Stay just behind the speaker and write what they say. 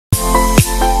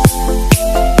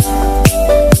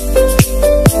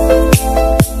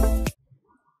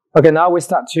Okay, now we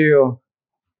start to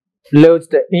load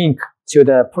the ink to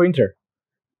the printer.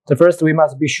 So first we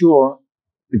must be sure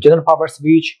the general power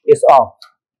switch is off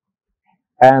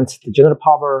and the general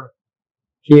power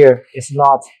here is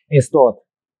not installed.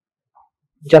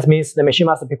 It just means the machine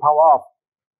must be power off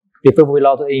before we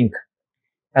load the ink.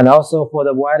 And also for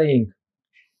the white ink,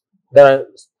 the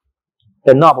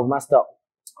knob must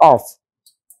off.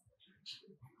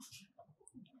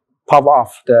 Power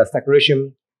off the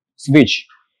saturation switch.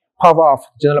 Power off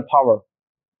general power.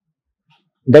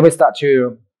 Then we start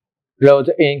to load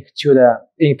the ink to the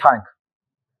ink tank.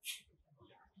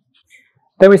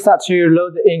 Then we start to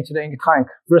load the ink to the ink tank.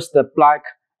 First the black,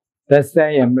 then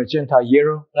cyan, magenta,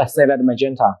 yellow. Let's say that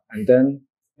magenta, and then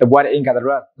the white ink at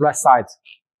the right side.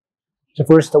 So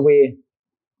first we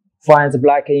find the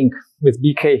black ink with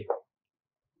BK.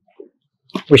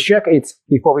 We check it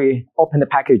before we open the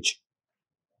package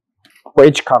for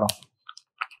each color.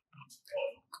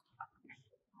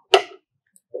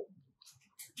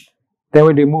 Then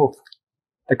we remove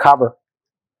the cover.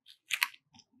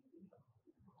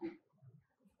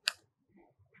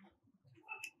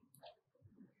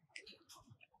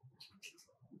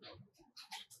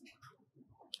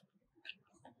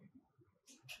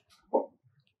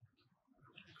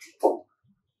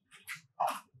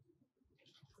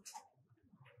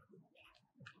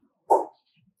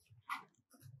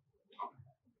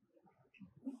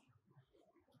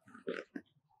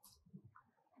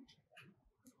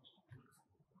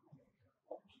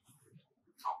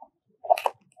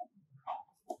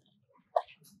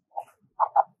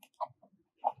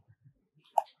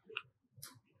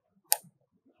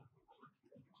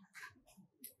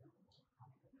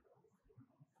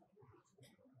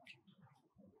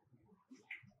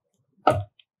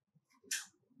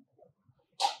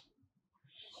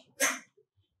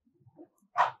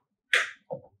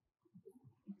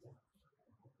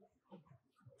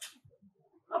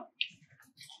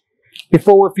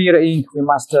 Before we fill the ink, we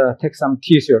must take some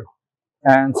tissue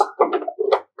and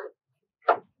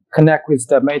connect with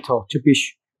the metal to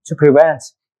prevent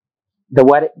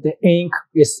the ink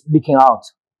is leaking out,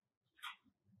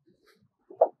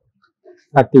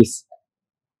 like this.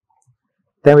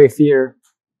 Then we fill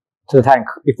to the tank.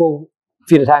 Before we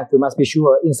fill the tank, we must be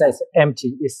sure inside is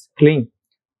empty, is clean,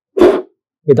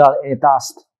 without any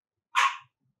dust.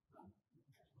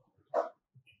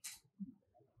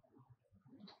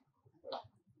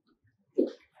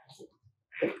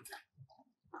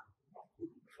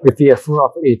 We fill full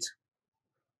of it.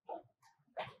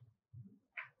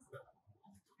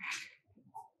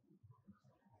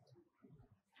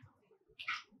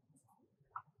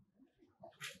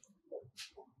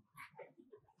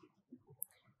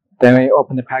 Then we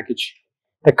open the package.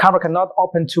 The cover cannot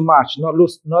open too much, not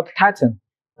loose, not tighten,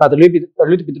 but a little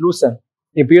bit loosen.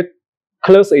 If you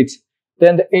close it,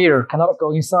 then the air cannot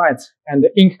go inside and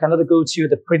the ink cannot go to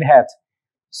the print head.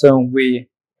 So we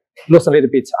loosen a little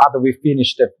bit after we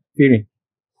finish the filling.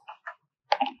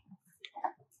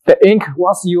 The ink,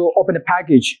 once you open the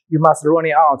package, you must run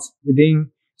it out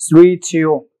within 3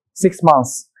 to 6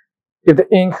 months. If the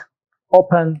ink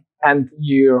open and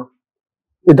you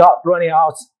without running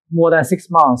out more than 6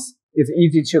 months, it's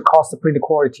easy to cause the print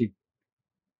quality.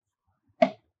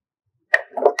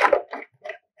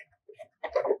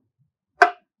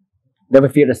 Then we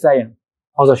fill the cyan,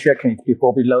 also checking it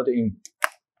before we load the ink.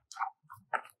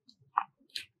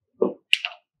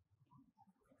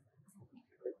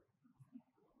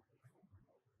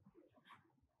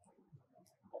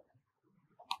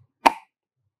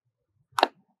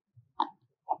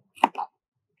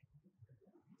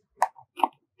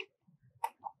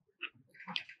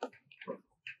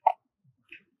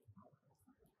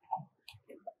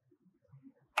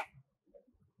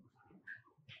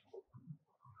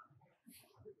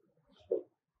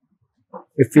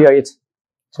 We fill it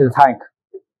to the tank.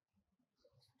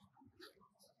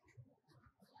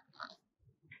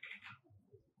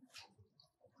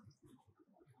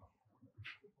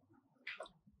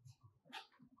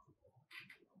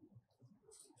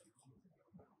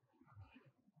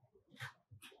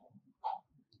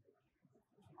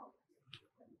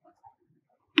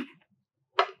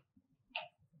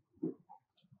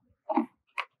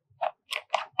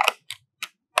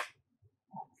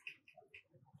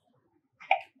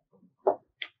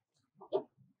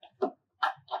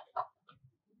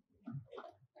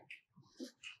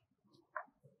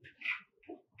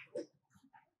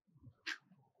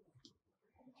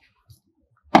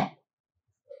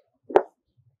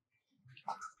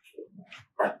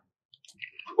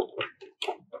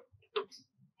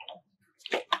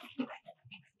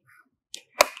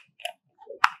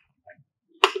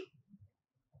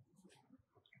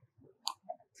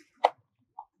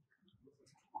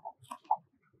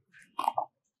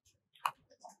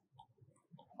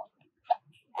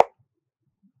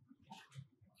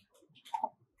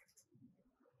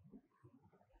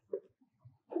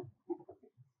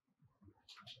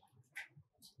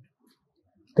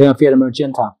 Then fill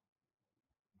magenta.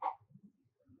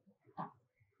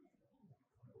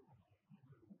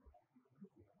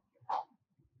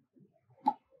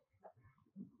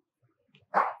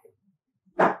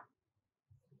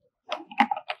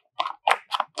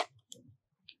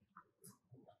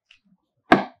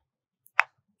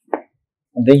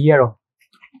 And then yellow.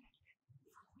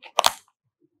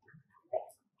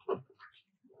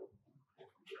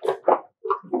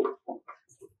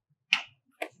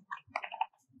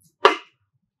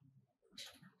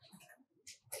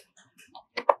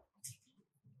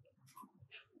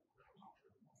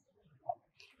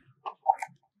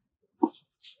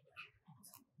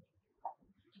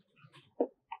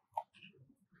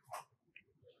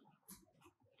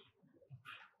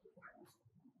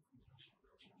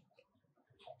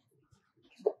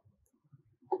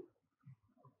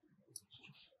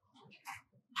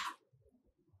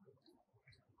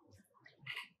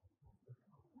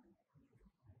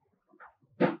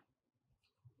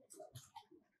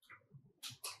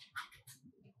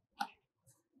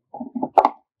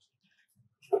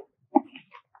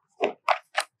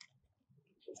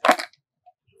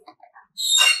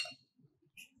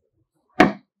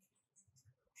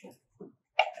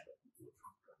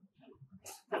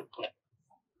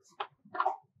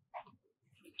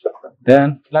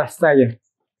 Then let's say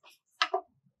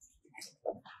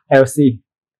LC.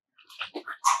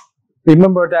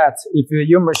 Remember that if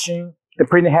your machine, the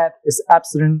printing head is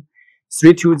epsilon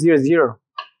 3200,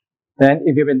 then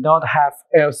it will not have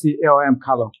LCLM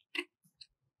color.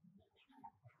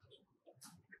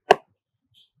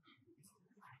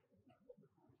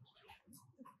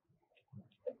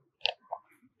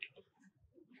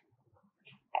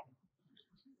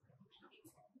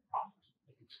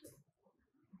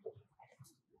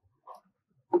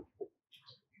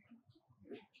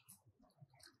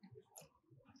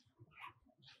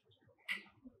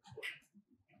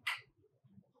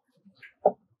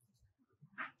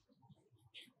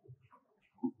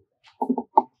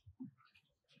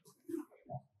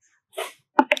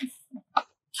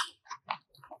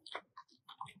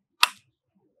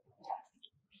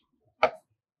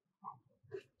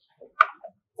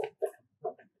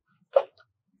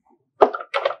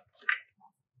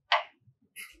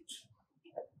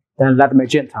 Then let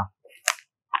magenta.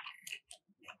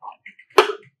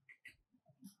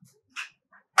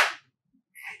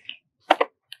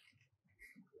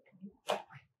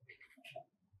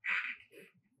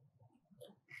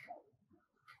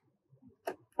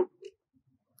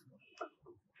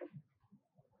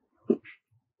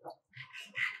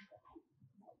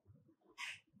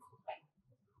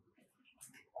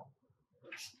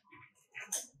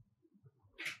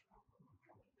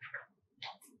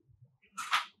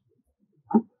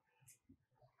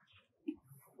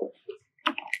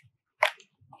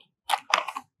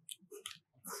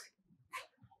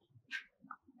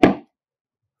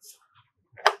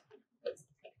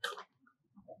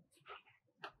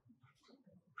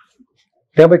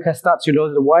 Then we can start to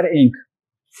load the white ink.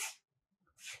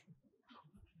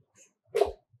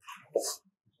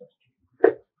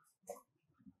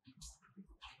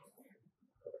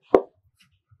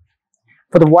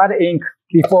 For the white ink,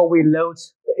 before we load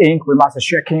the ink, we must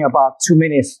check in about 2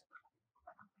 minutes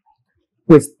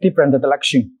with different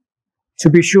direction to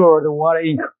be sure the white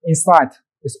ink inside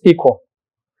is equal.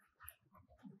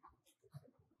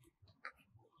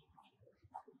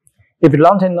 If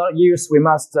long time not used, we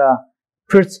must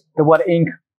put the white ink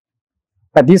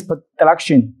at this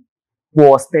direction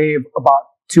will stay about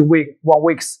 1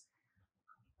 week.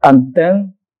 And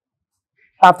then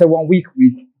after 1 week,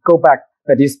 we go back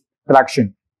at this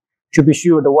direction to be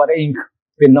sure the white ink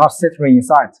will not settle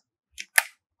inside.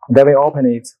 Then we open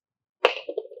it.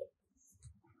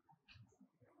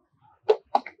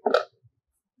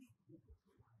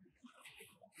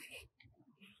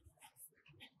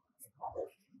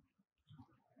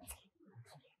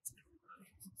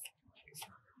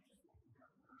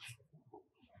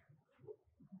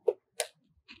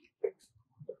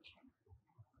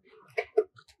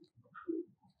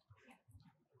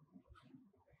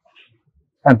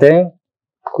 And then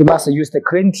we must use the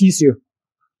clean tissue.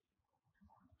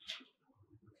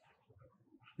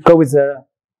 Go with the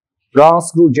round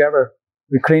screwdriver.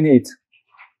 We clean it.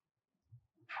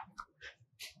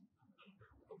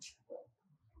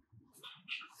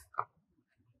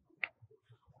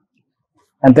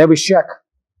 And then we check.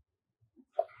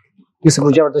 Use the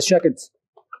screwdriver to check it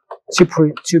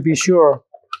to be sure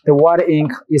the white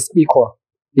ink is equal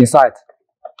inside.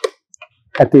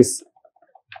 Like this.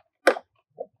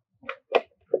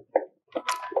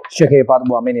 Check it about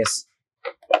 1 minute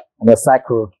and the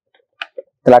cycle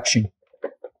direction.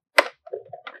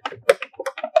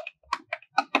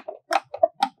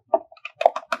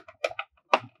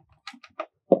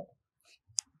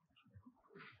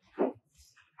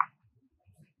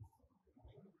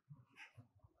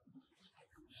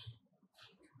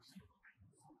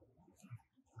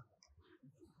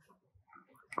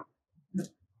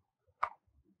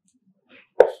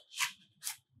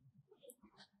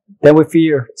 Then we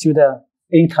fill to the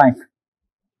ink tank.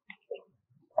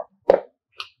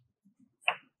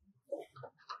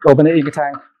 Open the ink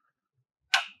tank.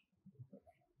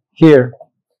 Here,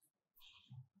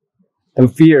 then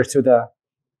fill to the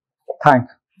tank.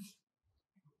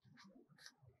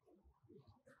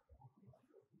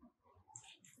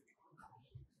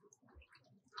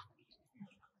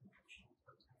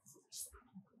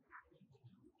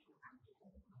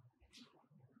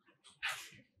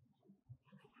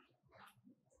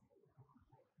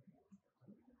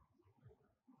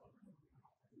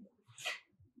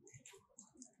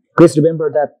 Please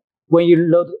remember that when you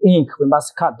load ink, we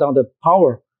must cut down the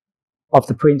power of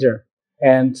the printer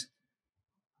and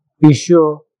be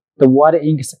sure the water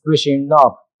ink separation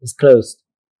knob is closed.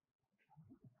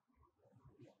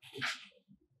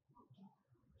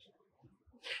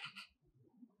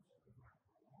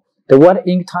 The water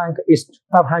ink tank is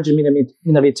 500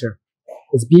 milliliter.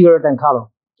 It's bigger than color.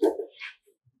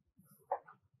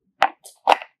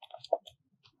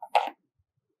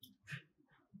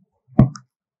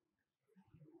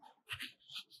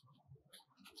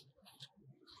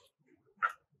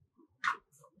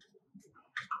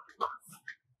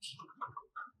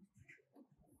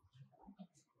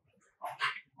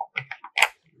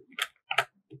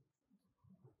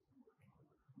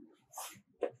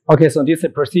 Okay, so this is the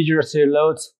procedure to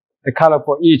load the color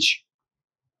for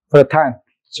the tank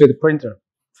to the printer.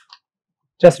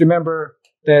 Just remember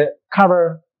the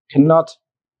cover cannot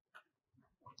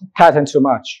tighten too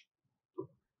much.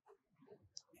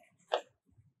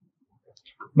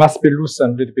 Must be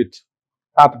loosened a little bit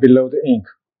up below the ink.